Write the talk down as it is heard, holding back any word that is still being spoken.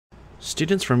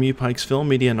Students from UPIKE's Film,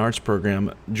 Media, and Arts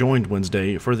program joined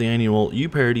Wednesday for the annual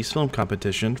U-Parodies film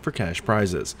competition for cash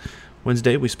prizes.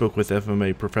 Wednesday, we spoke with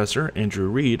FMA professor Andrew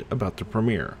Reed about the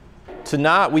premiere.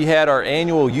 Tonight we had our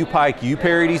annual UPIKE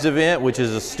U-Parodies event, which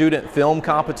is a student film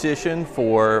competition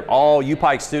for all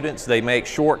UPIKE students. They make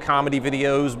short comedy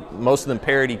videos, most of them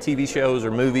parody TV shows or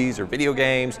movies or video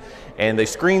games, and they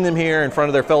screen them here in front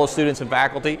of their fellow students and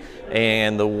faculty,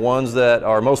 and the ones that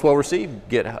are most well received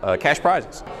get cash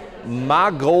prizes. My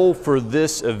goal for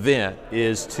this event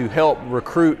is to help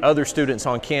recruit other students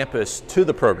on campus to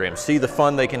the program, see the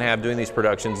fun they can have doing these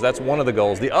productions. That's one of the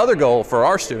goals. The other goal for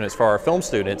our students, for our film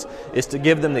students, is to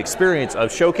give them the experience of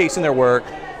showcasing their work,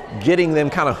 getting them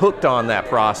kind of hooked on that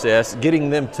process, getting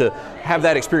them to have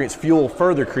that experience fuel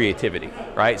further creativity,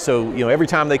 right? So, every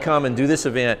time they come and do this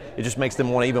event, it just makes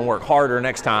them want to even work harder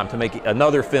next time to make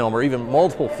another film or even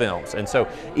multiple films. And so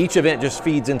each event just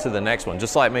feeds into the next one,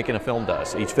 just like making a film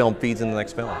does. Each film feeds into the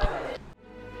next film.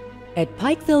 At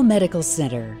Pikeville Medical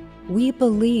Center, we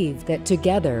believe that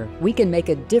together we can make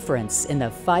a difference in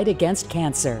the fight against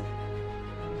cancer.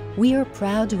 We are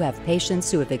proud to have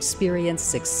patients who have experienced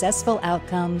successful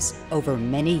outcomes over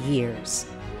many years.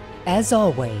 As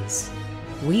always,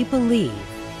 we believe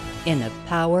in the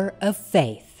power of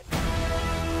faith.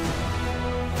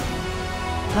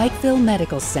 Pikeville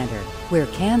Medical Center, where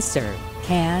cancer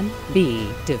can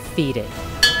be defeated.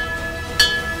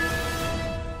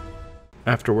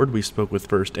 Afterward, we spoke with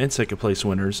first and second place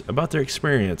winners about their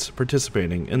experience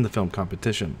participating in the film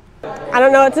competition. I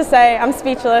don't know what to say. I'm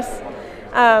speechless.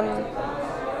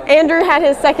 Andrew had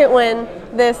his second win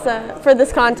for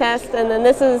this contest, and then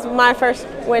this is my first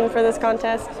win for this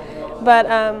contest. But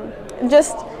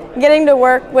just getting to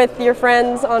work with your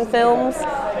friends on films,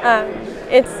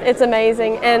 it's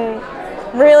amazing, and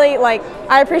really,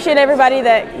 I appreciate everybody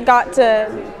that got to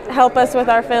help us with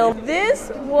our film.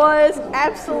 This was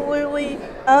absolutely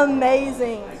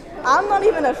amazing. I'm not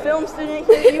even a film student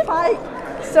here at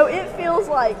UPIKE, so it feels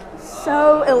like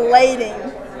so elating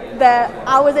that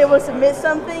I was able to submit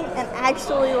something and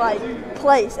actually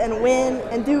place and win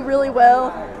and do really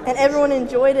well, and everyone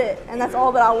enjoyed it, and that's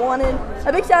all that I wanted.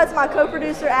 A big shout out to my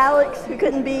co-producer Alex, who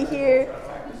couldn't be here.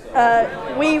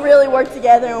 We really worked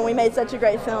together and we made such a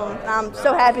great film, and I'm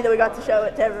so happy that we got to show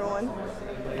it to everyone.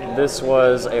 This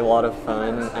was a lot of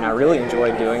fun, and I really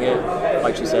enjoyed doing it,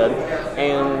 like she said,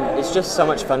 and it's just so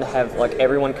much fun to have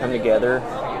everyone come together.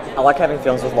 I like having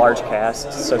films with large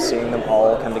casts, so seeing them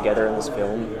all come together in this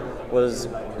film was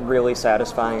really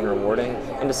satisfying and rewarding,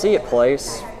 and to see it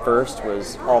place first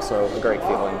was also a great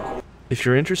feeling. If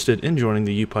you're interested in joining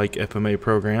the UPIKE FMA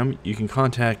program, you can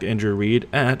contact Andrew Reed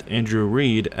at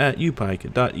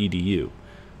andrewreed@upike.edu.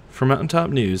 For Mountaintop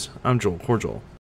News, I'm Joel Cordial.